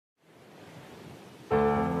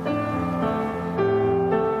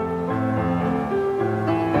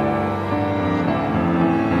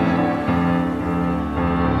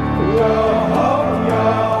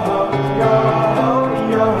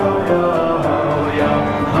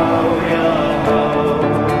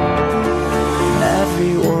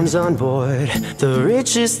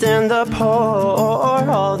richest and the poor,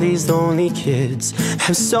 all these lonely kids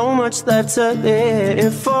have so much left to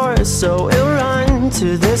live for. So we'll run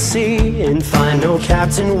to the sea and find no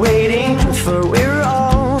captain waiting, for we're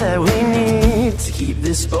all that we need to keep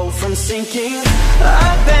this boat from sinking.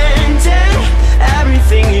 Abandon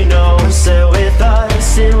everything you know, sail with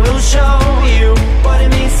us and we'll show you what it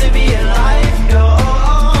means to be alive. Go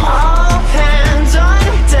all hands on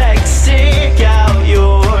deck, stick out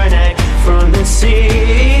your neck from the sea.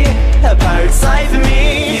 A pirate's life for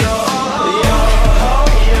me. Yo, yo,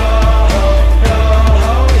 yo, yo, yo,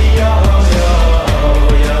 yo,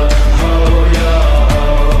 yo,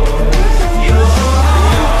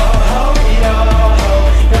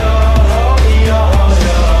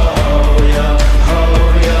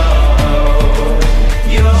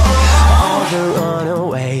 yo, all the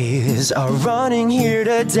runaways are running here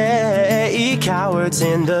today. Cowards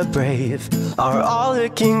and the brave are all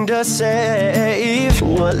looking to save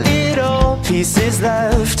what little piece is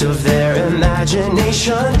left of their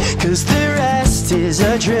imagination, 'cause the rest is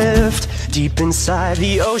adrift deep inside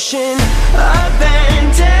the ocean.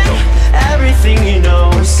 Abandon everything you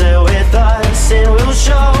know, sail with us and we'll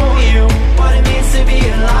show you what it means to be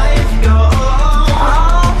alive. Go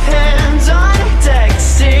all hands on deck,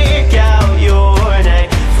 stick out your neck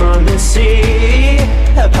from the sea.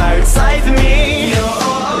 A pirate's life for me. Yo,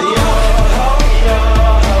 yo, yo, yo,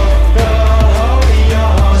 yo,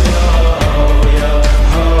 yo,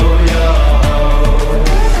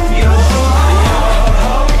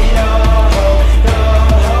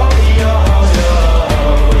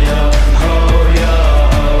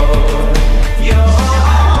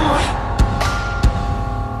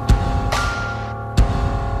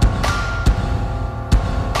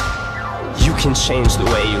 can change the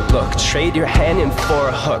way you look, trade your hand in for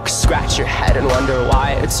a hook, scratch your head and wonder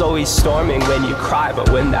why it's always storming when you cry. But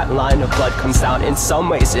when that line of blood comes down, in some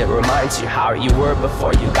ways it reminds you how you were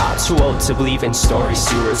before you got too old to believe in stories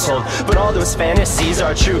you were told. But all those fantasies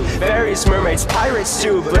are true, fairies, mermaids, pirates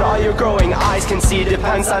too. But all your growing eyes can see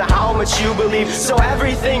depends on how much you believe. So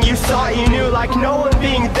everything you thought you knew, like no one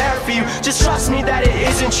being there for you, just trust me that it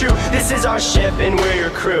isn't true. This is our ship and we're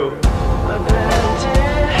your crew.